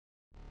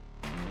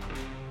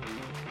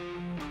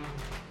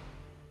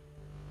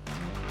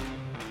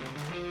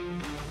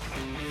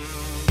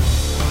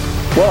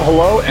Well,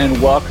 hello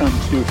and welcome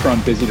to From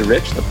Busy to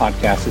Rich, the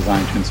podcast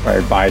designed to inspire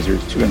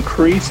advisors to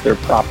increase their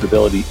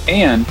profitability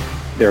and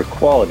their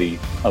quality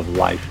of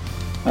life.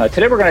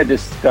 Today, we're going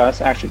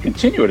to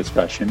continue a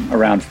discussion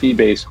around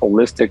fee-based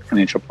holistic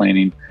financial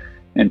planning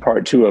in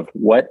part two of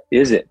What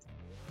Is It?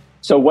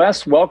 So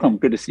Wes, welcome.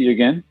 Good to see you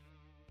again.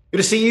 Good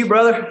to see you,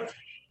 brother.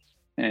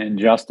 And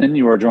Justin,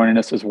 you are joining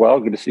us as well.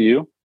 Good to see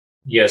you.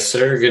 Yes,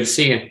 sir. Good to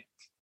see you.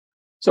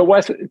 So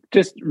Wes,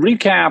 just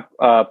recap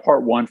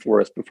part one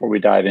for us before we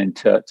dive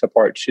into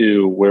part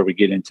two, where we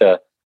get into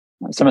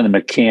some of the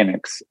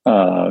mechanics,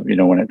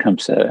 when it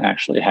comes to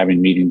actually having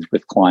meetings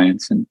with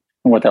clients and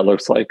what that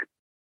looks like.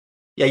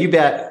 Yeah, you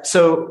bet.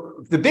 So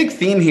the big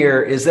theme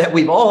here is that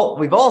we've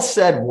all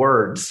said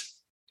words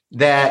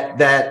that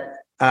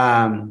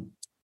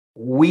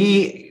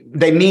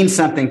they mean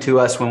something to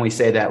us when we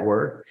say that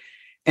word.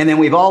 And then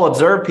we've all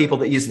observed people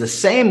that use the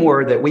same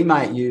word that we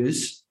might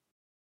use,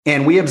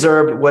 and we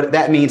observed what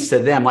that means to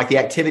them, like the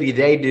activity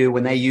they do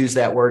when they use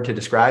that word to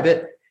describe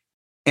it.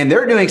 And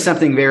they're doing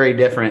something very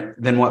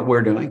different than what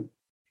we're doing.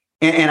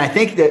 And I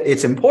think that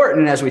it's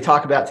important as we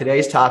talk about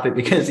today's topic,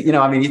 because,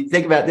 you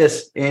think about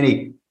this,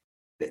 Andy,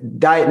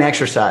 diet and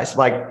exercise.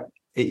 Like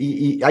I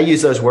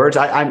use those words.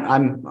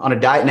 I'm on a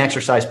diet and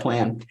exercise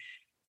plan,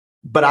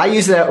 but I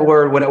use that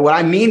word. What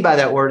I mean by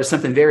that word is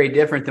something very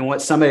different than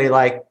what somebody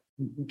like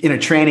in a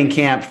training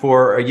camp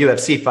for a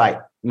UFC fight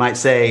might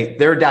say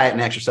their diet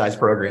and exercise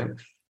program.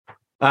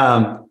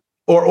 Or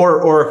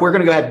if we're going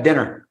to go have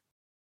dinner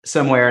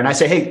somewhere and I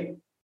say, hey,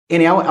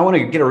 Annie, I want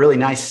to get a really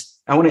nice,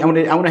 I want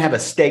to have a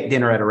steak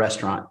dinner at a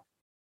restaurant.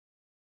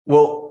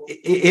 Well,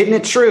 isn't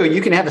it true?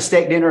 You can have a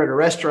steak dinner at a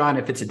restaurant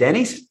if it's a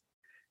Denny's,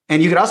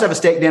 and you could also have a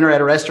steak dinner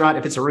at a restaurant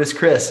if it's a Ruth's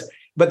Chris,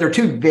 but they're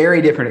two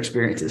very different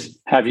experiences.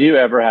 Have you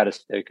ever had a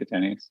steak at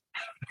Denny's?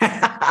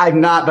 I've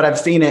not, but I've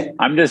seen it.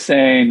 I'm just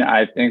saying,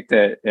 I think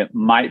that it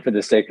might, for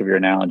the sake of your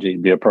analogy,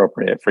 be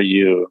appropriate for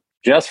you,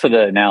 just for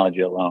the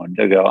analogy alone,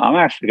 to go, I'm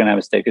actually going to have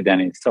a steak at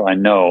Denny's. So I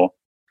know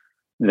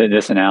that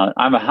this analogy,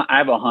 I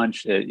have a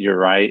hunch that you're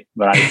right,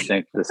 but I just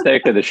think for the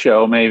sake of the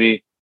show,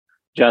 maybe,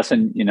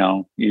 Justin,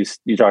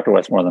 you talk to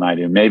Wes more than I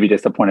do. Maybe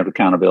just a point of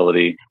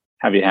accountability.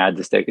 Have you had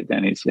the steak at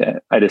Denny's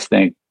yet? I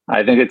think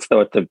it's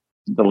what the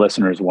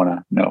listeners want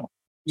to know.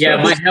 Yeah,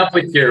 it might help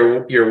with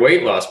your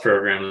weight loss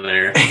program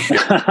there.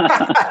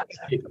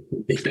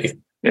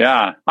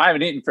 Yeah, I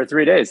haven't eaten for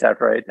 3 days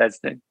after I ate that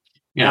steak.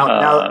 Yeah.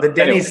 Now the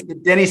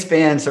Denny's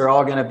fans are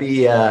all going to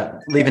be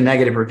leaving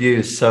negative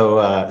reviews. So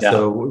I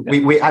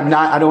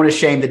don't want to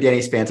shame the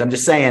Denny's fans. I'm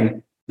just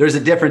saying there's a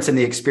difference in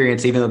the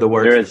experience, even though the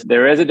word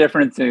there is a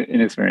difference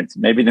in experience.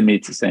 Maybe the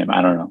meat's the same.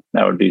 I don't know.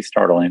 That would be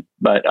startling.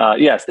 But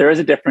yes, there is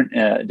a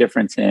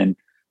difference in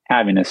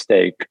having a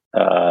steak.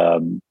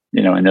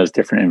 In those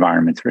different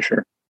environments for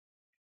sure.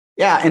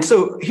 Yeah. And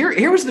so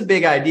here was the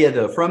big idea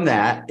though, from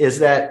that is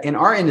that in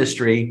our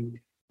industry,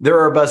 there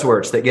are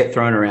buzzwords that get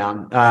thrown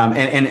around.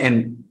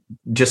 And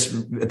just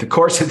at the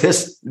course of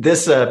this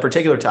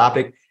particular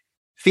topic,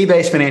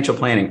 fee-based financial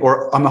planning,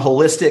 or I'm a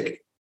holistic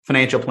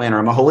financial planner.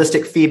 I'm a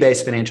holistic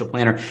fee-based financial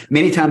planner.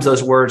 Many times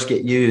those words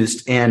get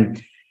used.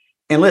 And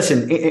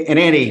listen, and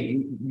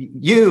Andy,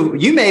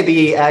 you may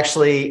be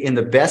actually in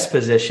the best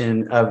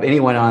position of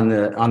anyone on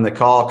the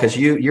call, because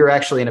you're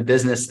actually in a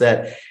business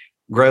that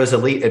grows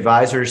elite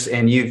advisors,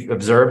 and you've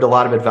observed a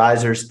lot of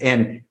advisors,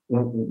 and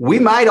we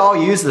might all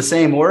use the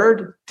same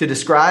word to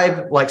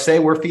describe, like, say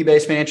we're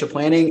fee-based financial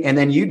planning, and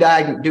then you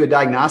do a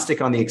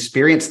diagnostic on the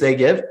experience they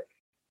give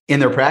in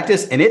their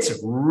practice, and it's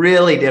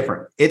really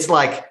different. It's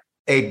like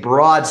a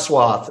broad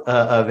swath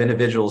of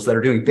individuals that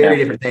are doing very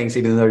different things,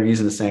 even though they're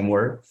using the same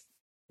word.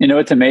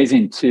 It's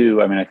amazing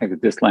too. I mean, I think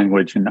that this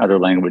language and other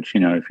language,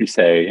 if you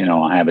say,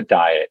 I have a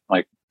diet,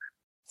 like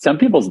some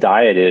people's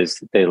diet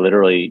is they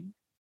literally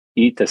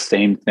eat the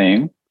same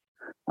thing.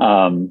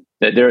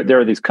 That there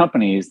are these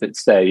companies that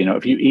say,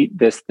 if you eat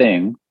this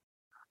thing,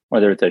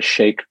 whether it's a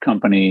shake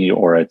company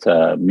or it's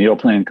a meal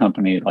plan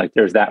company, like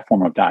there's that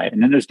form of diet.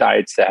 And then there's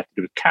diets that have to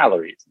do with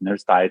calories, and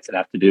there's diets that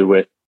have to do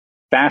with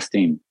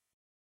fasting,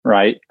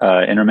 right?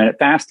 Intermittent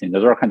fasting.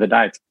 Those are all kinds of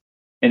diets.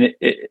 And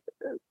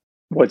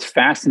what's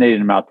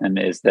fascinating about them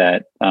is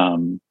that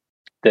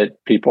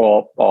that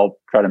people all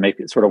try to make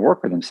it sort of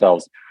work for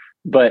themselves.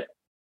 But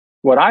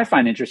what I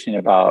find interesting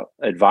about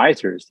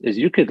advisors is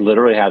you could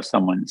literally have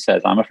someone that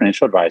says, I'm a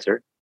financial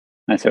advisor.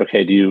 And I say,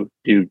 okay, do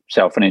you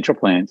sell financial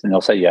plans? And they'll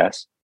say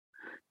yes.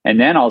 And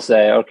then I'll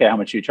say, okay, how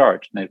much do you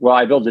charge? And they, well,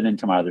 I build it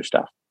into my other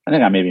stuff. I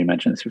think I maybe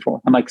mentioned this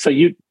before. I'm like, so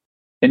you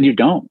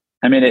don't.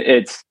 I mean,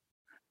 it's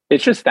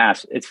just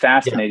it's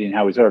fascinating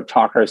how we sort of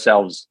talk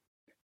ourselves.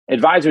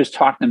 Advisors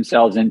talk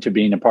themselves into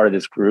being a part of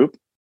this group.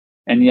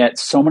 And yet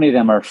so many of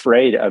them are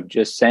afraid of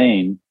just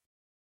saying,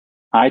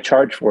 I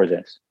charge for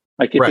this.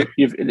 Like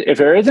if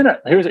there isn't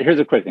here's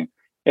a quick thing.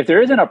 If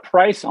there isn't a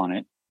price on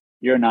it,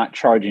 you're not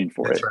charging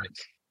for it.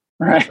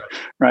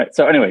 Right.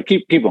 So anyway,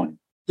 keep going.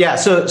 Yeah.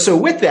 So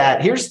with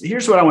that,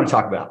 here's what I want to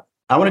talk about.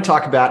 I want to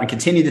talk about and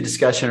continue the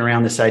discussion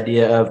around this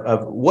idea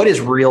of what is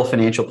real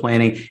financial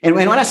planning. And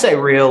when I say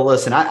real,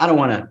 listen, I don't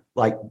want to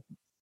like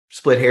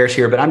split hairs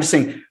here, but I'm just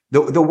saying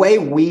the way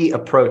we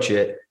approach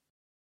it,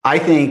 I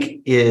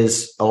think,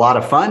 is a lot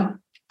of fun.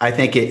 I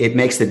think it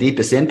makes the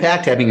deepest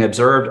impact, having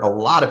observed a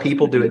lot of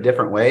people do it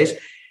different ways.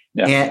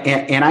 Yeah.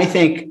 And I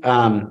think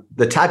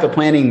the type of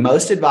planning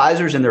most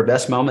advisors in their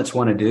best moments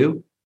want to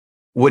do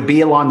would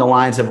be along the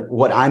lines of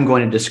what I'm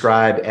going to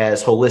describe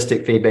as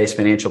holistic fee-based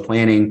financial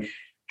planning.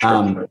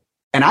 Sure.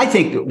 And I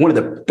think one of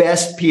the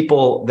best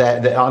people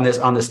that on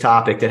this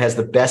topic that has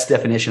the best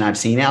definition I've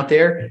seen out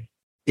there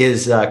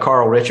is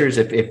Carl Richards.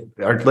 If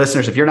our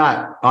listeners, if you're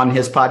not on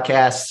his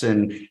podcasts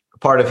and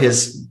part of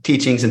his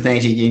teachings and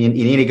things, you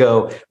need to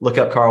go look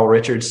up Carl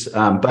Richards.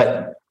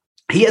 But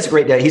he has a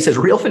great day. He says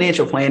real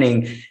financial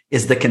planning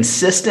is the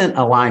consistent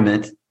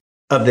alignment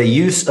of the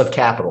use of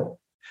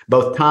capital,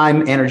 both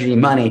time, energy,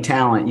 money,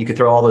 talent. You could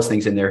throw all those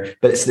things in there,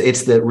 but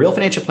it's the real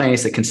financial planning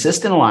is the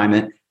consistent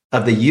alignment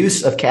of the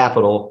use of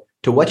capital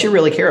to what you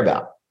really care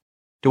about,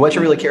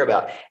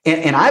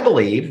 And I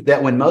believe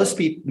that when most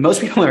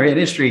people in our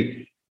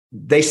industry,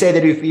 they say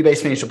they do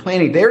fee-based financial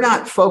planning, they're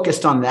not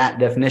focused on that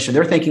definition.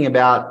 They're thinking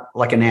about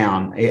like a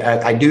noun.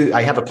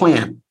 I have a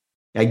plan.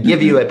 I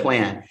give you a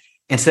plan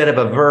instead of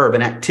a verb,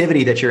 an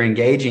activity that you're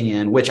engaging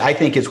in, which I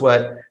think is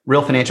what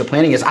real financial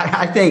planning is.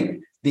 I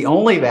think the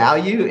only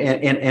value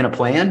in a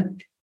plan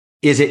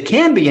is it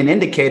can be an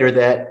indicator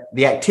that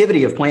the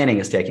activity of planning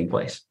is taking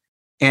place.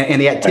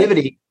 And the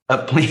activity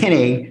of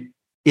planning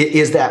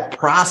is that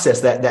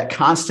process, that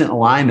constant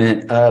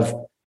alignment of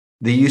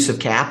the use of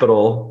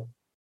capital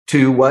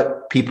to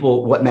what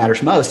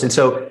matters most. And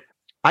so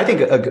I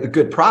think a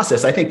good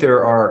process, I think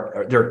there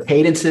are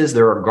cadences,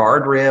 there are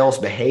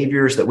guardrails,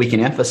 behaviors that we can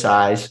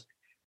emphasize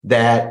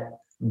that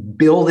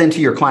build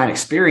into your client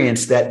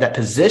experience that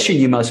position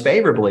you most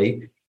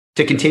favorably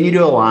to continue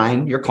to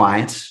align your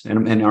clients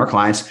and our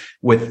clients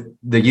with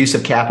the use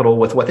of capital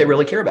with what they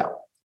really care about.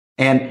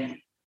 And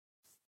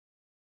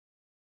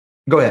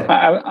go ahead.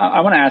 I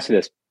want to ask you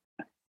this.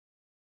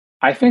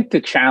 I think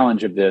the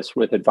challenge of this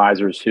with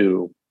advisors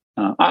who,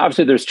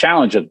 obviously there's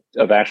challenge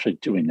of actually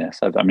doing this.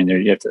 I mean,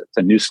 it's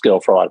a new skill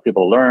for a lot of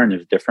people to learn.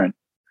 There's different,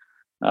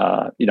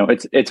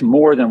 it's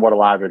more than what a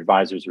lot of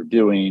advisors are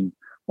doing,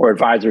 or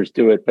advisors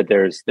do it, but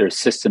there's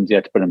systems you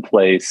have to put in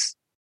place.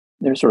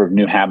 There's sort of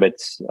new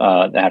habits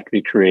that have to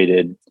be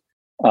created.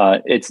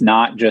 It's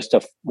not just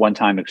a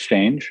one-time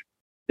exchange.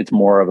 It's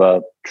more of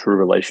a true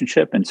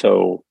relationship. And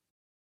so,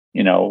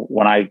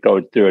 when I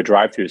go through a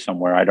drive-through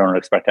somewhere, I don't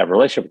expect to have a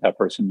relationship with that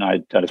person. I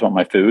just want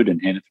my food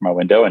and hand it through my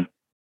window. And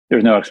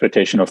there's no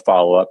expectation of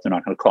follow-up. They're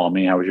not going to call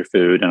me, how was your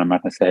food? And I'm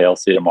not going to say, hey, I'll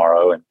see you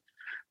tomorrow. And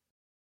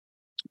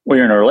when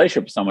you're in a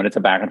relationship with someone, it's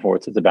a back and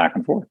forth. It's a back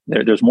and forth.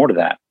 There's more to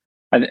that.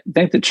 I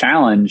think the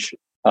challenge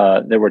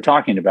that we're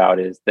talking about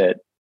is that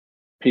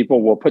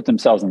people will put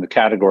themselves in the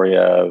category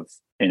of,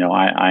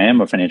 I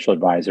am a financial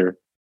advisor,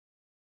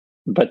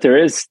 but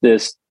it's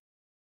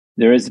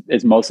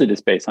mostly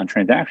just based on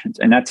transactions,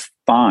 and that's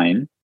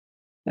fine.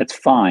 That's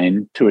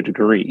fine to a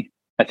degree.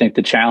 I think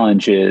the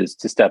challenge is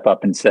to step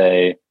up and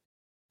say,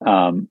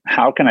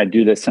 how can I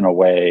do this in a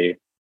way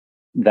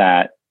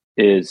that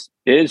is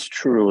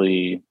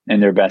truly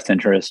in their best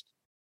interest,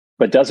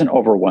 but doesn't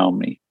overwhelm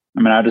me?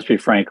 I mean, I'll just be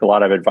frank. A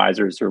lot of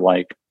advisors are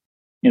like,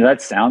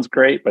 that sounds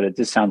great, but it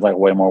just sounds like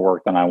way more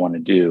work than I want to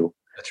do.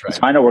 That's right.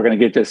 So I know we're going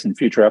to get this in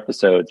future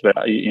episodes, but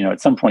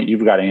at some point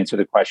you've got to answer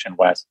the question,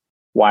 Wes,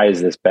 why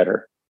is this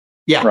better?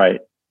 Yeah.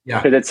 Right.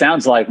 Yeah. Because it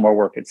sounds like more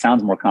work. It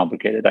sounds more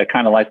complicated. I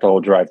kind of like the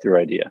whole drive-through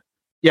idea.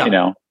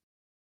 Yeah.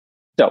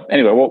 So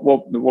anyway,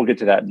 we'll get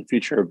to that in the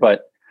future.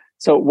 But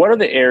so what are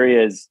the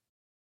areas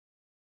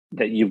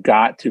that you've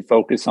got to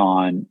focus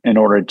on in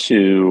order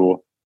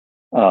to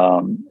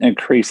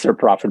increase their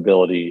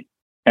profitability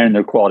and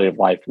their quality of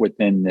life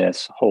within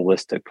this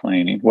holistic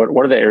planning? What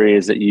are the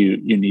areas that you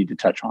need to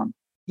touch on?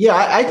 Yeah,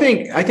 I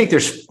think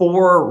there's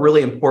 4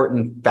 really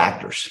important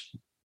factors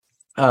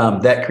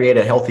that create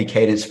a healthy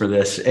cadence for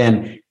this.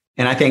 And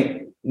I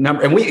think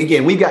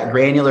we've got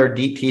granular,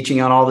 deep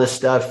teaching on all this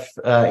stuff,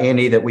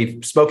 Andy, that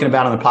we've spoken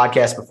about on the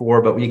podcast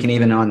before, but you can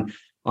even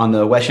on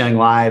the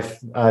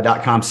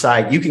wesyounglive.com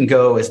site, you can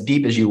go as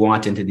deep as you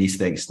want into these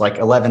things, like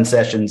 11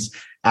 sessions,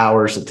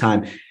 hours of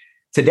time.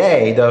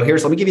 Today, though,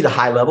 let me give you the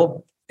high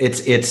level.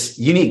 It's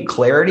you need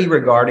clarity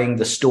regarding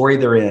the story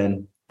they're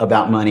in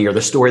about money, or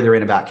the story they're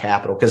in about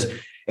capital.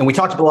 And we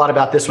talked a lot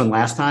about this one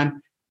last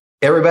time.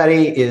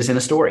 Everybody is in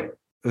a story.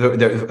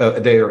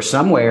 They're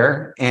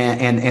somewhere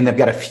and they've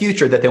got a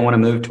future that they want to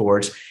move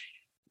towards.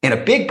 And a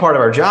big part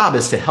of our job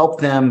is to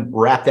help them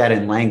wrap that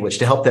in language,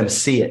 to help them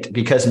see it.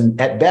 Because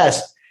at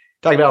best,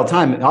 talking about all the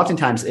time,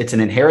 oftentimes it's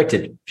an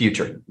inherited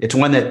future. It's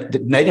one that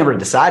they never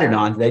decided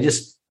on. They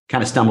just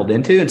kind of stumbled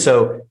into. And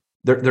so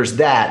there's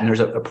that, and there's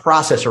a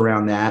process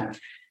around that.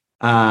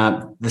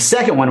 The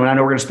second one, and I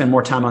know we're going to spend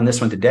more time on this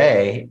one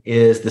today,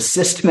 is the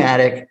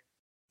systematic,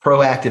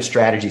 proactive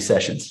strategy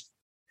sessions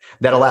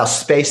that allow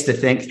space to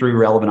think through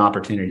relevant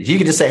opportunities. You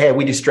could just say, hey,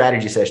 we do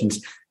strategy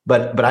sessions,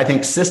 but I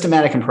think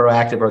systematic and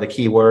proactive are the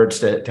key words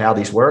to how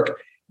these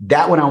work.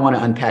 That one I want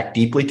to unpack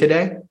deeply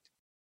today.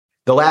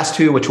 The last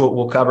 2, which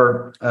we'll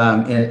cover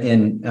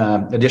in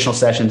additional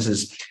sessions,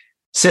 is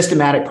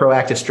systematic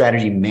proactive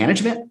strategy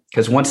management,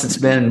 because once it's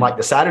been like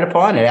decided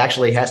upon, it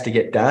actually has to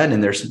get done,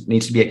 and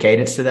needs to be a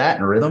cadence to that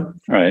and a rhythm.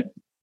 Right.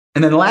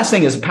 And then the last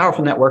thing is a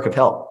powerful network of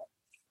help,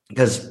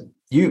 because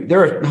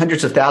there are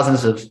hundreds of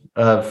thousands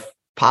of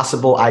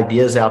possible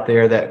ideas out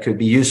there that could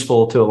be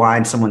useful to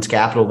align someone's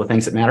capital to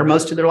things that matter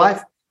most to their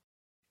life.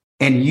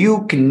 And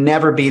you can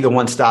never be the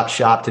one-stop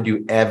shop to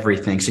do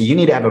everything. So you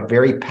need to have a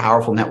very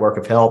powerful network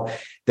of help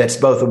that's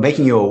both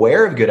making you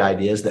aware of good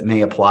ideas that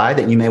may apply,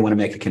 that you may want to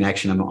make a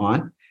connection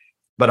on,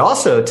 but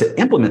also to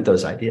implement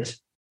those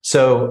ideas.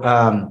 So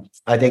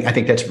I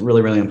think that's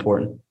really, really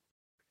important.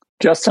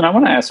 Justin, I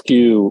want to ask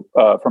you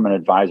from an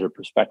advisor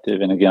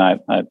perspective. And again,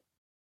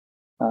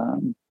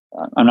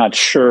 I'm not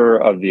sure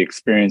of the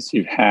experience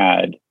you've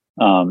had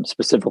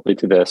specifically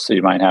to this, so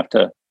you might have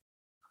to.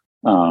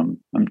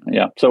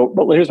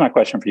 But here's my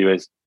question for you: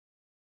 is,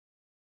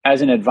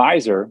 as an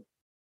advisor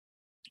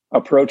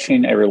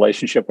approaching a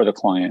relationship with a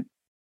client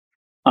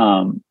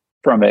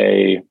from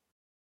a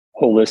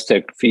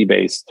holistic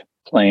fee-based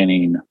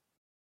planning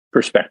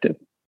perspective,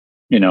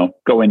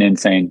 going in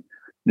saying,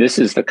 this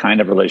is the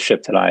kind of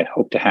relationship that I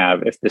hope to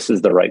have if this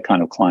is the right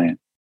kind of client,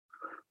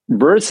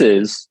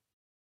 versus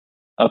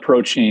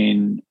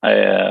approaching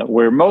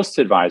where most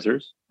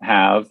advisors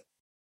have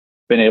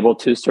been able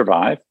to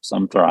survive,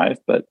 some thrive,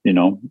 but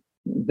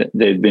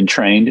they've been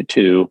trained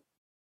to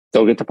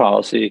go get the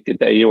policy, get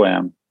the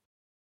AUM.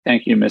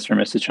 Thank you, Mr.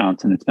 and Mrs.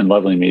 Johnson. It's been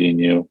lovely meeting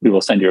you. We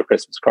will send you a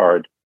Christmas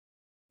card,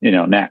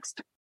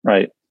 next,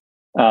 right?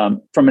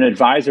 From an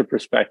advisor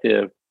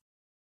perspective,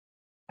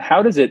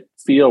 how does it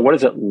feel? What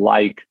is it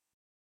like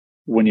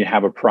when you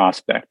have a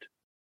prospect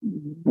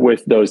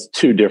with those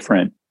two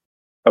different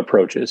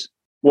approaches?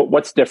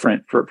 What's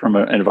different from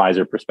an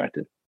advisor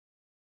perspective?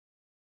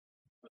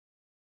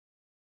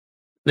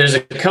 There's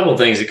a couple of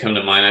things that come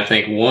to mind. I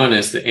think one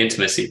is the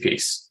intimacy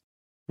piece,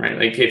 right?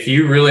 Like if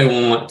you really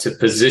want to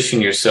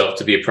position yourself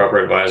to be a proper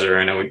advisor,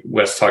 I know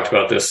Wes talked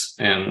about this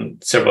in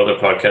several other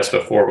podcasts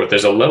before, but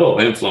there's a level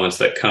of influence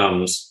that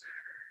comes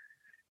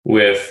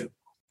with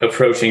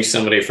approaching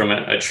somebody from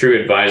a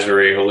true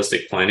advisory,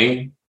 holistic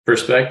planning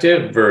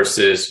perspective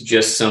versus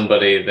just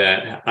somebody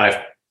that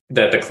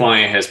the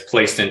client has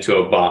placed into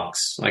a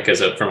box, like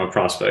from a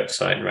prospect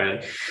side,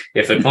 right?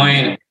 If the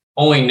client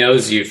only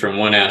knows you from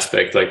one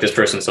aspect, like this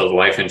person sells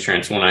life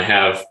insurance, when I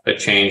have a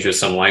change with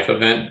some life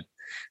event,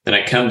 then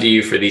I come to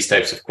you for these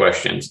types of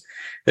questions.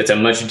 That's a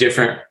much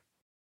different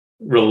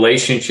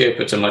relationship.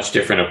 It's a much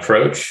different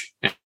approach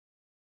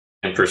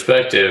and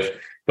perspective,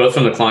 both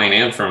from the client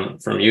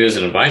and from you as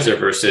an advisor,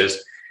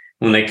 versus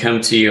when they come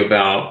to you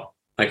about,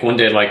 like, one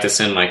day I'd like to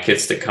send my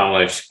kids to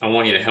college. I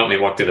want you to help me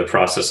walk through the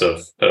process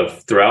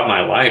of throughout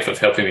my life of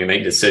helping me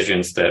make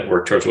decisions that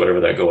work towards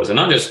whatever that goal is. And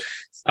not just,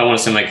 I want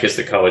to send my kids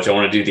to college. I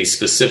want to do these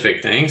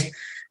specific things,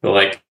 but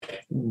like,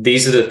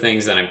 these are the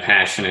things that I'm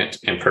passionate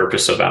and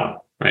purpose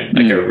about, right? Mm-hmm.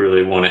 Like I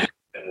really want to help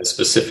in a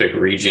specific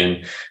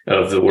region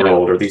of the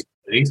world or these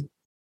things.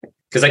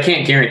 Because I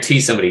can't guarantee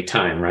somebody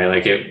time, right?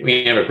 Like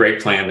we have a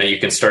great plan that you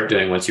can start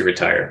doing once you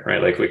retire,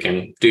 right? Like we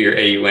can do your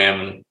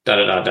AUM,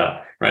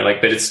 right?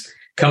 Like, but it's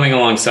coming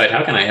alongside,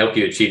 how can I help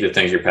you achieve the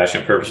things you're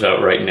passionate purpose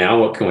about right now?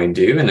 What can we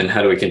do? And then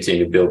how do we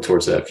continue to build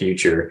towards that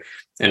future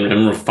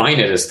and refine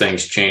it as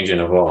things change and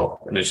evolve?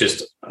 And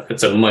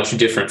it's a much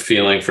different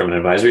feeling from an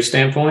advisory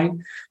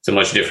standpoint. It's a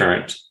much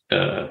different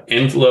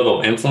level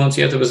of influence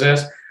you have to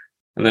possess.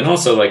 And then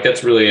also, like,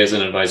 that's really, as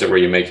an advisor, where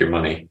you make your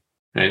money.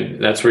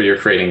 And that's where you're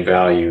creating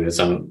value. Is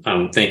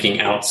I'm thinking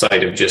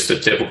outside of just a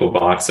typical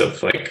box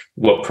of like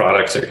what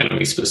products are going to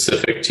be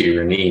specific to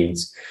your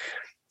needs.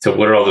 So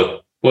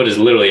what is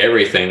literally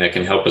everything that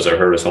can help us or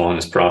hurt us along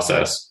this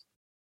process.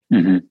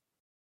 Mm-hmm.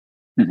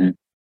 Mm-hmm.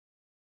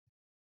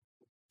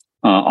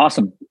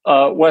 Awesome.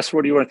 Wes,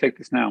 where do you want to take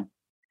this now?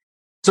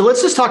 So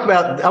let's just talk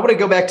about, I want to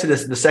go back to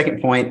the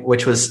second point,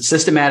 which was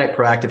systematic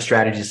proactive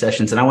strategy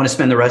sessions. And I want to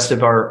spend the rest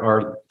of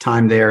our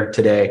time there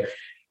today.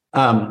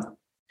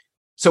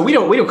 So we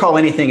don't call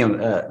anything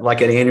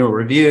like an annual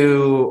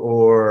review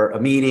or a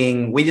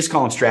meeting. We just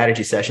call them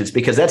strategy sessions,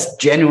 because that's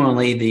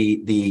genuinely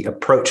the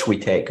approach we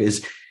take.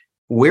 Is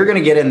we're going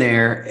to get in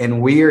there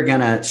and we are going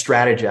to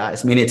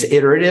strategize. I mean, it's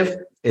iterative,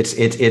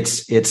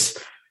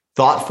 it's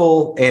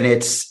thoughtful, and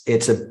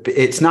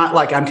it's not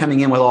like I'm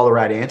coming in with all the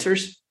right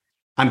answers.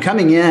 I'm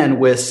coming in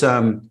with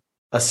some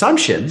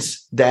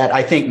assumptions that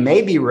I think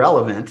may be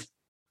relevant.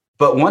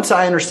 But once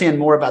I understand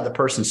more about the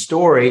person's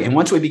story, and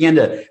once we begin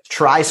to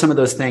try some of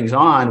those things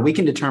on, we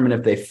can determine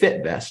if they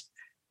fit best.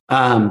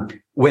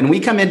 When we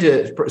come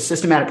into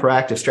systematic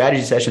proactive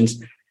strategy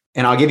sessions,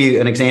 and I'll give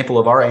you an example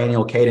of our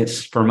annual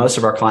cadence for most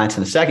of our clients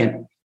in a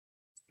second,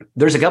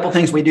 there's a couple of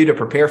things we do to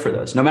prepare for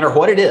those, no matter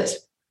what it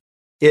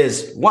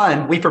is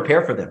one, we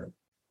prepare for them.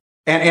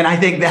 And I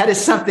think that is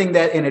something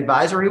that in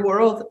advisory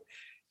world,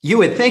 you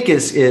would think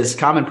is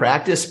common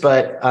practice,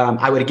 but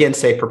I would again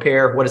say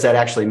prepare. What does that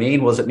actually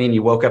mean? Well, does it mean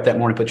you woke up that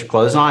morning, put your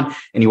clothes on,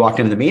 and you walked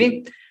into the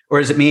meeting? Or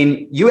does it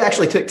mean you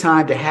actually took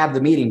time to have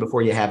the meeting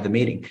before you have the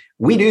meeting?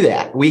 We do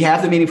that. We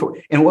have the meeting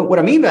and what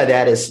I mean by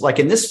that is, like,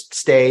 in this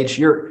stage,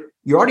 you're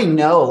you already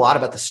know a lot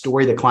about the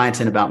story the client's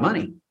in about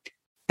money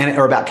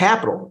or about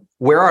capital.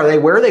 Where are they?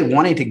 Where are they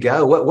wanting to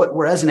go? What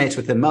resonates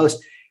with them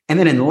most? And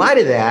then in light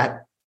of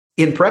that,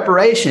 in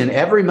preparation,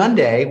 every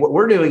Monday, what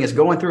we're doing is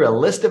going through a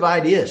list of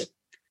ideas.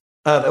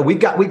 We've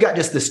got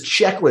just this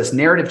checklist,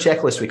 narrative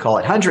checklist, we call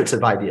it, hundreds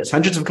of ideas,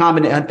 thousands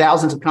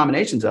of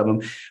combinations of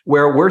them,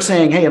 where we're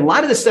saying, hey, in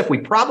light of this stuff we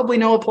probably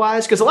know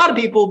applies, because a lot of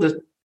people, there's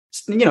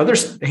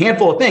a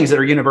handful of things that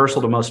are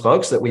universal to most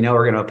folks that we know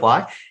are going to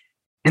apply.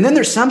 And then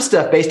there's some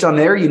stuff based on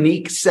their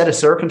unique set of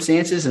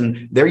circumstances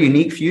and their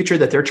unique future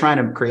that they're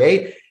trying to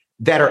create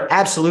that are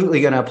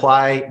absolutely going to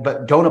apply,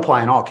 but don't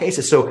apply in all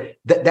cases. So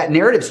that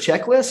narratives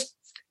checklist,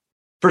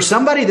 for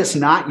somebody that's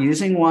not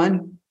using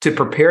one to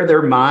prepare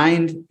their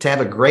mind to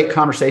have a great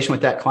conversation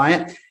with that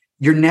client,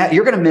 you're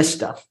going to miss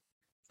stuff.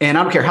 And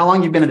I don't care how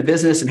long you've been in the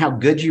business and how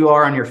good you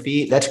are on your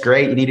feet. That's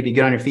great. You need to be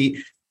good on your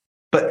feet.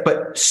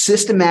 But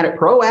systematic,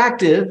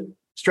 proactive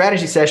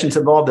strategy sessions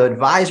involve the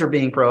advisor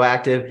being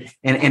proactive.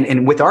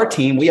 And with our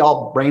team, we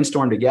all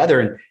brainstorm together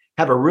and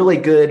have a really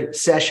good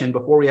session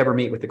before we ever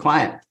meet with the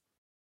client.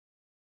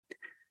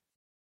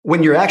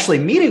 When you're actually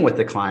meeting with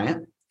the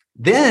client,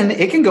 then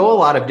it can go a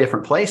lot of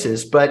different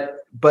places, but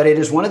it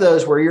is one of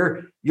those where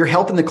you're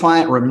helping the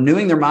client,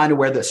 renewing their mind to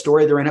where the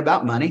story they're in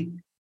about money.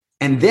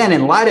 And then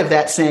in light of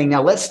that, saying,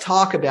 now let's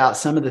talk about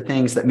some of the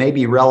things that may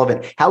be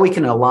relevant, how we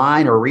can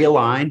align or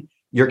realign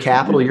your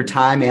capital, your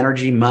time,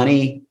 energy,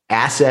 money,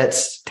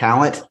 assets,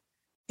 talent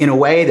in a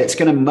way that's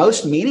going to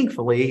most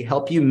meaningfully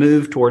help you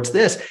move towards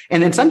this.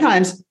 And then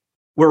sometimes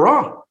we're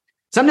wrong.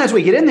 Sometimes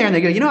we get in there and they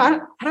go, I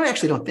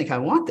don't think I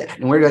want that.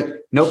 And we're like,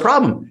 no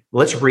problem.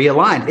 Let's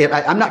realign.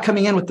 I'm not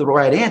coming in with the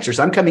right answers.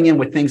 I'm coming in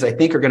with things I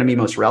think are going to be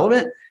most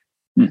relevant.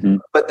 Mm-hmm.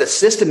 But the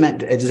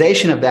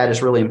systematization of that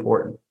is really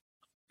important.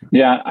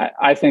 Yeah,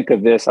 I think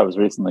of this. I was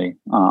recently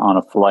on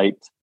a flight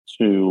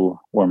to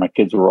where my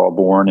kids were all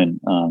born and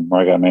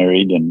where I got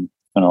married and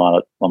spent a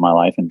lot of my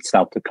life in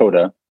South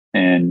Dakota.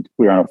 And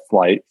we were on a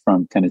flight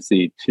from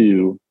Tennessee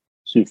to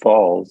Sioux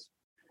Falls.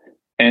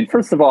 And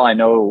first of all, I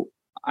know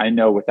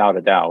without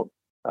a doubt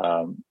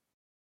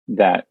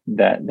that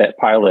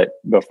pilot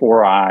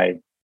before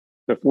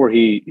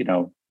he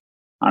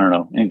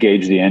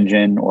engaged the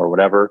engine or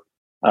whatever,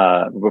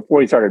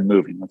 before he started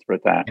moving, let's put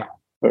it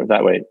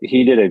that way,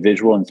 he did a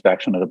visual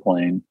inspection of the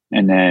plane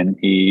and then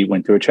he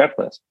went through a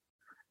checklist.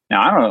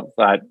 Now, I don't know if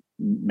that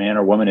man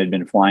or woman had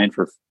been flying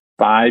for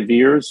 5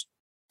 years,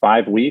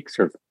 5 weeks,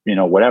 or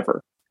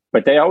whatever,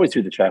 but they always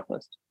do the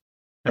checklist,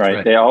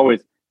 right? They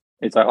always.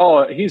 It's like,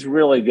 oh, he's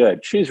really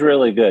good. She's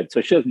really good. So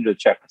she doesn't do the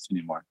checklist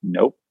anymore.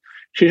 Nope.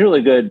 She's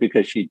really good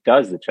because she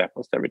does the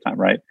checklist every time,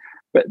 right?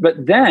 But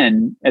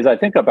then as I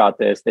think about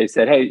this, they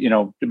said, hey,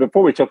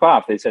 before we took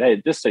off, they said,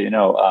 hey, just so you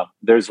know,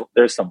 there's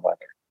some weather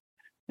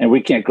and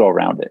we can't go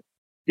around it,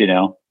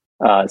 so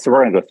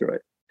we're going to go through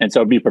it. And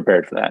so be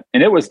prepared for that.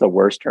 And it was the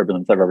worst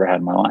turbulence I've ever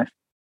had in my life.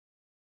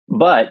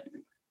 But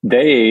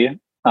they,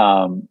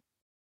 they're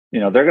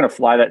going to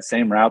fly that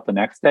same route the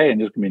next day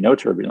and there's going to be no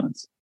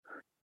turbulence.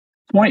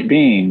 Point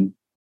being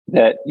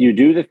that you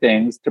do the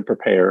things to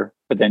prepare,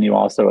 but then you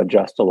also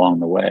adjust along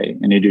the way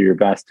and you do your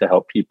best to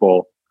help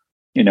people,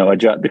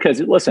 adjust. Because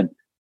listen,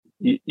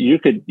 you're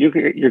going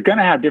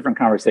to have different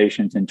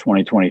conversations in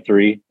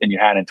 2023 than you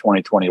had in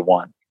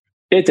 2021.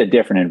 It's a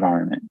different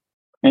environment.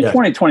 In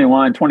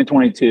 2021,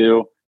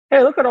 2022,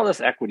 hey, look at all this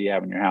equity you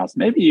have in your house.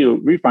 Maybe you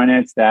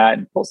refinance that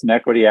and pull some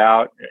equity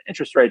out.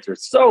 Interest rates are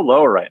so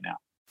low right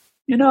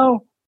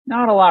now.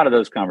 Not a lot of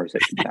those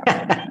conversations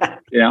happen.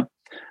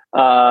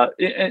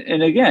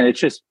 And again, it's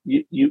just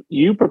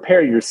you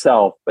prepare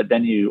yourself, but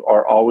then you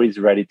are always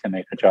ready to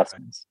make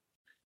adjustments.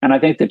 And I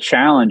think the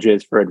challenge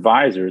is for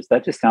advisors,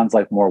 that just sounds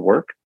like more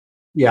work.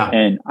 Yeah.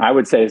 And I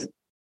would say,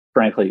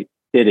 frankly,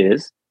 it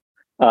is.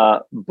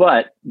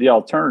 But the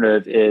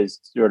alternative is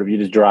sort of you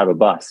just drive a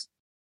bus.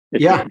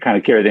 If you kind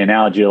of carry the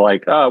analogy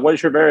like, what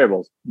is your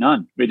variables?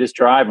 None. We just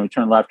drive and we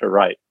turn left or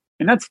right.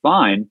 And that's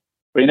fine,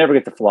 but you never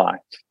get to fly.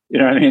 You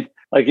know what I mean?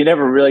 Like you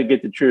never really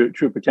get the true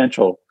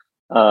potential.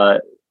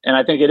 And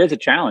I think it is a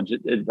challenge.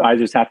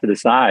 Advisors have to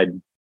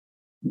decide,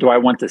 do I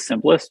want the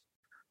simplest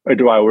or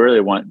do I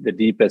really want the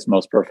deepest,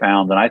 most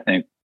profound, and I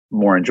think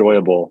more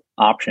enjoyable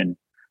option?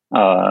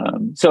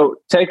 So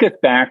take us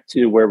back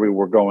to where we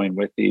were going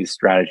with these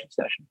strategy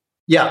sessions.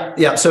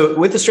 Yeah. So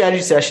with the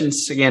strategy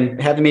sessions, again,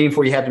 have the meeting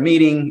before you have the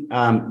meeting.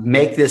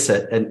 Make this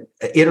an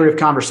iterative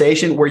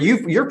conversation where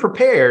you're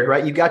prepared,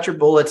 right? You've got your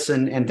bullets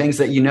and things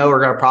that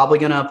are probably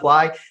going to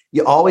apply.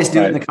 You always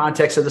do it in the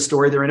context of the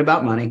story they're in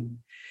about money.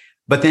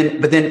 But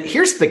then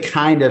here's the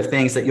kind of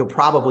things that you'll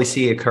probably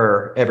see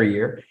occur every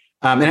year.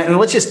 And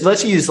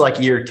let's use like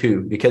year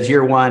 2, because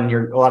year 1,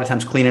 you're a lot of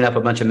times cleaning up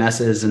a bunch of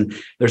messes and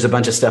there's a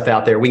bunch of stuff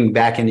out there. We can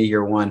back into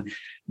year 1.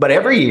 But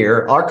every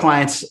year, our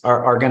clients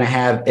are going to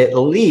have at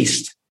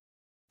least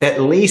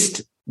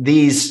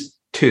these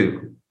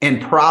 2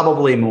 and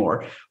probably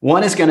more.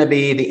 One is going to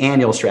be the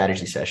annual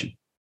strategy session.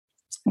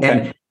 Okay.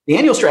 And the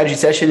annual strategy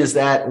session is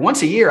that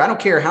once a year, I don't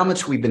care how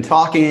much we've been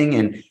talking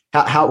and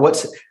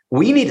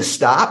we need to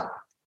stop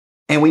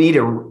and we need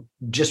to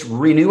just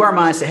renew our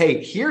minds, say,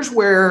 hey, here's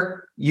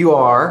where you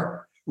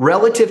are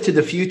relative to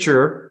the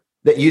future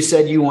that you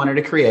said you wanted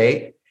to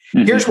create.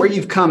 Mm-hmm. Here's where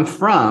you've come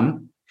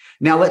from.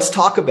 Now let's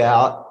talk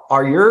about,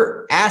 are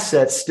your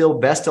assets still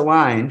best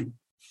aligned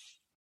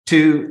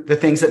to the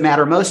things that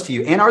matter most to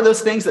you? And are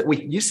those things that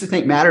we used to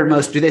think mattered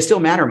most, do they still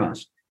matter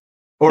most?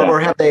 Or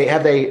have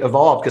they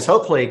evolved? Because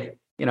hopefully,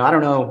 I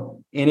don't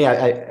know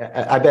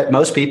I bet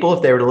most people,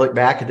 if they were to look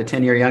back at the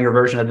 10-year younger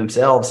version of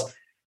themselves,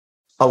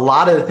 a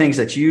lot of the things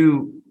that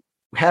you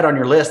had on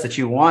your list that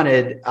you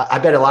wanted, I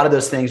bet a lot of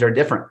those things are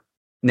different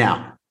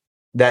now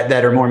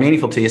that are more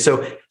meaningful to you.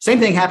 So same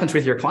thing happens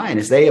with your client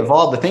as they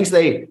evolve. The things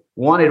they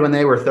wanted when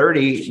they were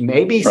 30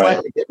 may be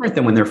slightly different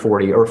than when they're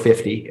 40 or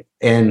 50,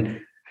 and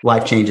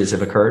life changes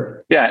have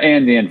occurred. Yeah,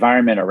 and the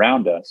environment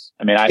around us.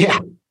 I mean,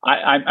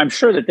 I'm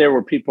sure that there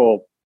were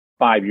people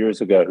 5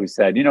 years ago who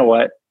said, you know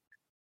what?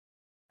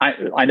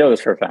 I know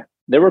this for a fact.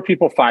 There were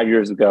people 5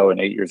 years ago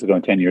and 8 years ago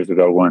and 10 years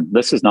ago going,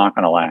 this is not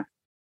going to last.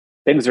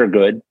 Things are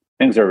good.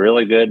 Things are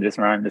really good. This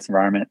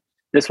environment,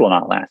 this will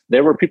not last.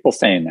 There were people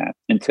saying that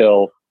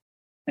until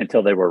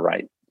they were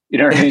right. You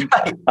know what I mean?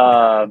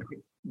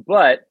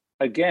 But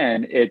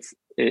again, it's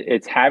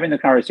having the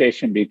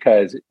conversation,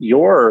 because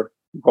your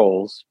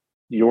goals,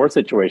 your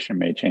situation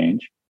may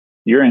change,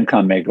 your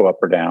income may go up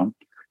or down,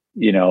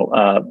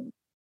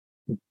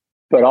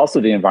 but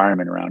also the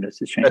environment around us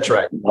is changing. That's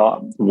right.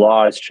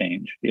 Laws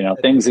change.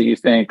 Things that you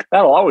think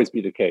that'll always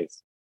be the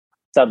case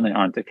suddenly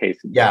aren't the case.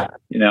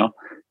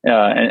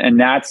 And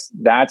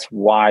that's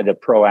why the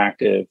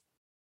proactive,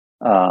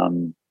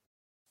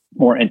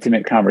 more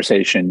intimate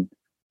conversation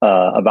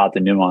about the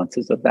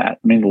nuances of that.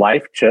 I mean,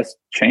 life just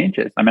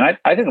changes. I mean,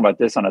 I think about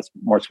this on a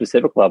more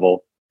specific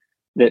level,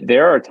 that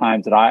there are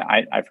times that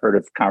I've heard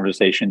of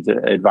conversations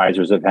that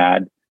advisors have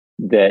had,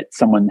 that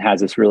someone has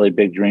this really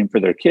big dream for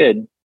their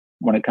kid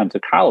when it comes to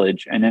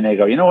college. And then they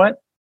go, you know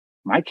what?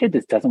 My kid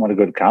just doesn't want to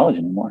go to college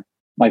anymore.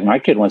 Like, my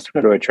kid wants to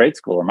go to a trade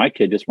school, or my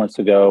kid just wants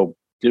to go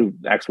do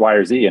X, Y,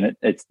 or Z. And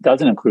it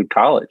doesn't include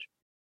college.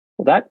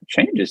 Well, that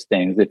changes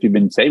things if you've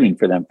been saving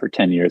for them for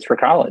 10 years for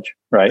college,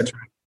 right? That's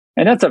right.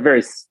 And that's a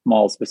very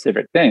small,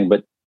 specific thing.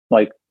 But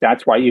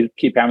that's why you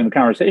keep having the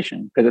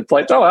conversation, because it's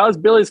like, oh, how's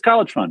Billy's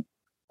college fund?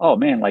 Oh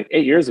man,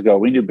 8 years ago,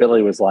 we knew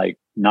Billy was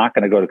not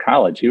going to go to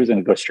college. He was going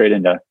to go straight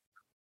into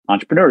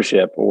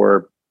entrepreneurship,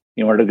 or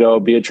he wanted to go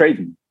be a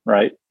tradesman,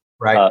 right?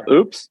 Right.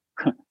 Oops.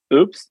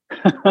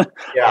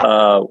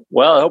 Yeah.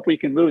 Well, I hope we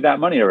can move that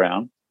money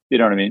around. You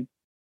know what I mean?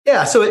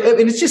 Yeah. So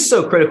it's just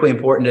so critically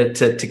important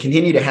to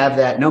continue to have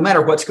that, no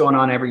matter what's going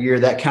on every year,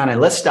 that kind of,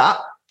 let's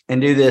stop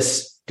and do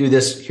this.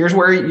 Here's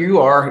where you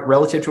are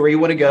relative to where you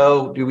want to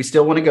go. Do we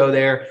still want to go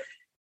there?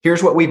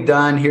 Here's what we've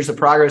done. Here's the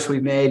progress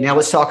we've made. Now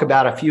let's talk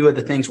about a few of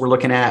the things we're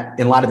looking at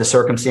in light of the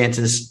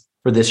circumstances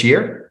for this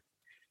year.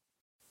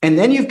 And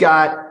then you've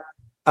got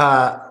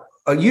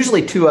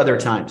usually two other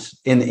times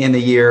in the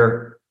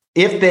year,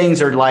 if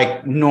things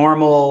are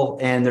normal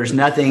and there's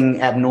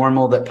nothing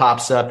abnormal that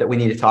pops up that we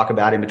need to talk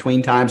about in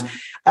between times,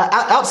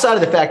 outside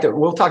of the fact that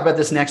we'll talk about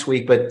this next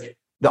week, but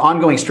the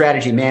ongoing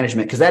strategy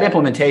management, because that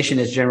implementation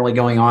is generally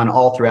going on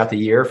all throughout the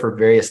year for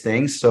various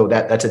things. So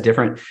that's a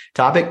different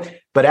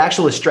topic. But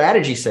actually, a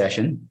strategy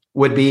session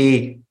would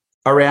be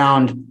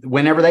around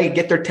whenever they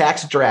get their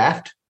tax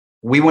draft.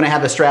 We want to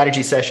have a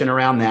strategy session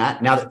around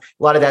that. Now, a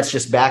lot of that's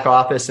just back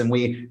office, and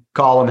we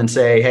call them and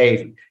say, hey,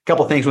 a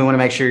couple of things we want to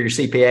make sure your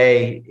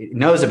CPA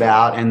knows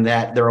about and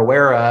that they're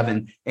aware of.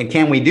 And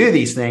can we do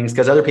these things?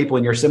 Because other people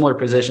in your similar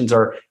positions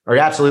are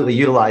absolutely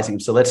utilizing them.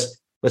 So let's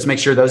make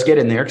sure those get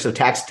in there. So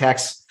tax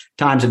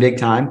time's a big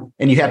time.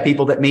 And you have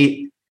people that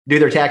do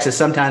their taxes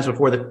sometimes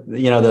before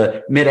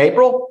the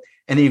mid-April.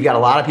 And then you've got a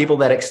lot of people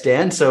that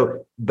extend.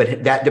 So,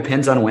 but that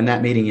depends on when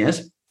that meeting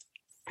is.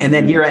 And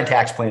then year-end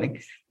tax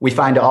planning, we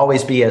find to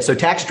always be so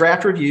tax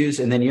draft reviews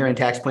and then year-end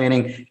tax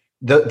planning.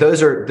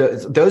 Those are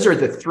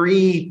the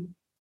three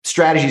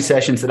strategy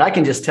sessions that I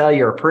can just tell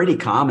you are pretty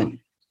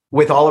common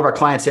with all of our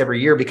clients every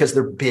year, because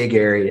they're big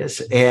areas.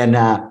 And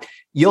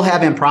you'll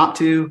have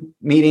impromptu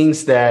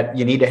meetings that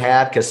you need to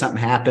have because something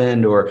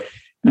happened, or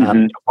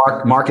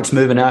market's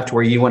moving up to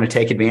where you want to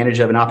take advantage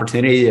of an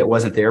opportunity that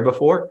wasn't there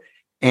before,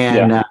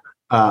 and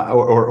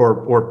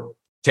or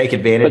take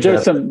advantage.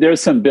 But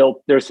there's some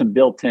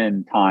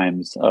built-in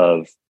times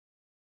of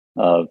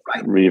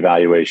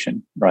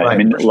reevaluation, right? I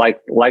mean, like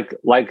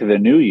the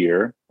new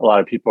year, a lot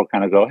of people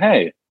kind of go,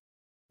 hey,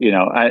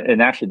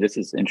 and actually this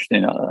is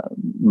interesting.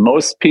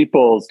 Most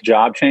people's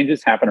job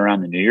changes happen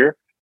around the new year,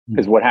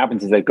 because what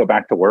happens is they go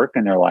back to work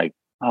and they're like,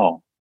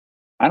 oh,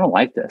 I don't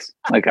like this.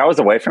 I was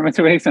away from it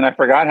 2 weeks and I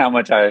forgot how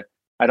much I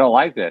don't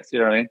like this. You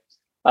know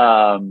what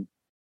I mean?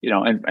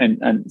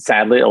 And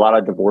sadly, a lot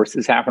of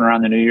divorces happen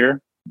around the new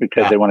year,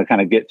 because they want to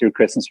kind of get through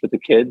Christmas with the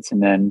kids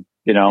and then,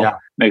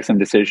 make some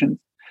decisions.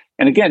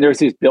 And again, there's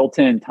these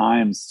built-in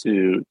times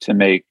to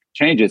make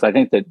changes. I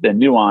think that the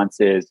nuance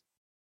is,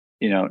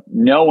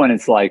 no one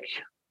is like,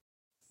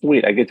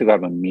 sweet, I get to go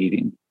have a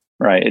meeting,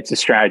 right? It's a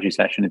strategy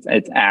session.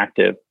 It's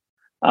active.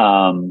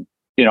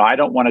 I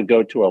don't want to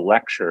go to a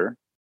lecture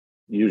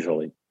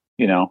usually,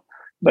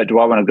 But do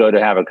I want to go to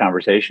have a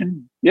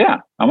conversation? Yeah,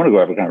 I want to go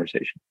have a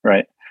conversation,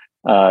 right?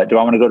 Do I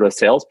want to go to a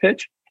sales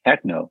pitch?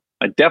 Heck no.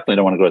 I definitely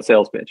don't want to go to a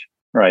sales pitch,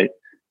 right?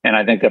 And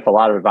I think if a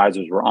lot of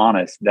advisors were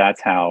honest,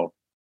 that's how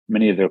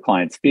many of their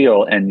clients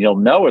feel. And you'll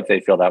know if they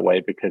feel that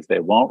way because they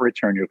won't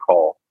return your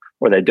call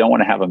or they don't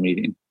want to have a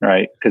meeting,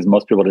 right? Because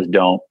most people just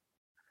don't.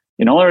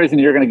 The only way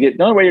you're going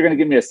to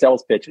give me a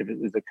sales pitch is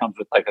if it comes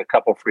with like a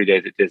couple free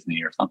days at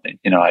Disney or something.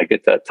 I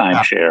get that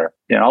timeshare.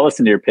 I'll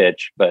listen to your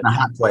pitch, but a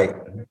hot plate.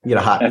 You get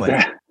a hot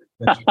plate.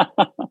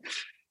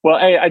 Well,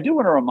 hey, I do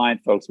want to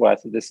remind folks,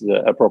 Wes, that this is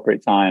an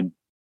appropriate time,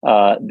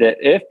 that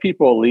if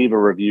people leave a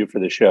review for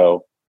the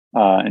show,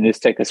 and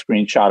just take a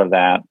screenshot of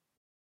that.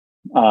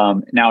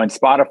 Now in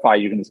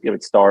Spotify, you can just give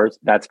it stars.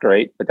 That's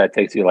great, but that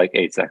takes you like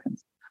 8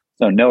 seconds.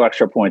 So no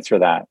extra points for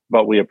that,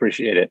 but we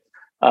appreciate it.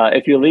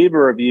 If you leave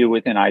a review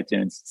within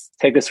iTunes,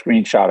 take a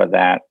screenshot of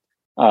that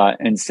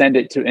and send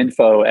it to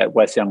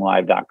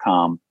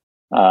info@wesyounglive.com.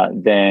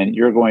 Then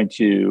you're going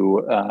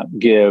to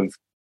give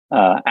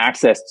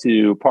access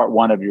to part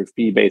 1 of your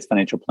fee-based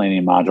financial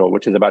planning module,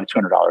 which is about a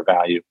 $200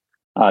 value.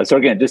 So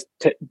again, just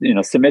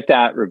submit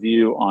that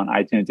review on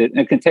iTunes.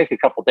 It can take a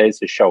couple days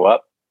to show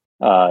up.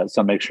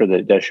 So make sure that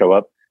it does show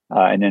up,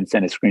 and then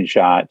send a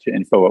screenshot to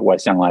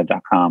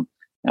info@wesyounglive.com.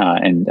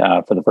 And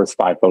for the first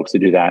 5 folks to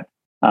do that,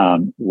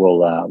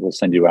 we'll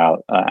send you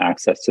out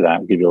access to that.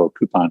 We'll give you a little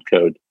coupon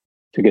code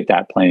to get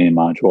that planning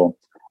module.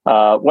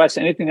 Wes,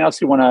 anything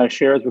else you want to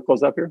share as we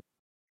close up here?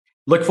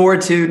 Look forward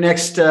to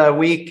next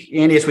week,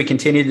 Andy, as we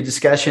continue the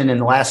discussion in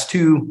the last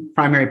 2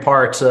 primary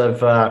parts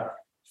of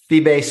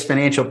fee-based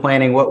financial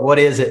planning. What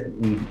is it,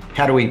 and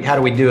how do we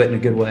do it in a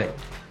good way?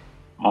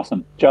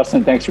 Awesome.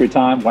 Justin, thanks for your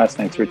time. Wes,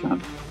 thanks for your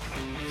time.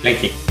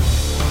 Thank you.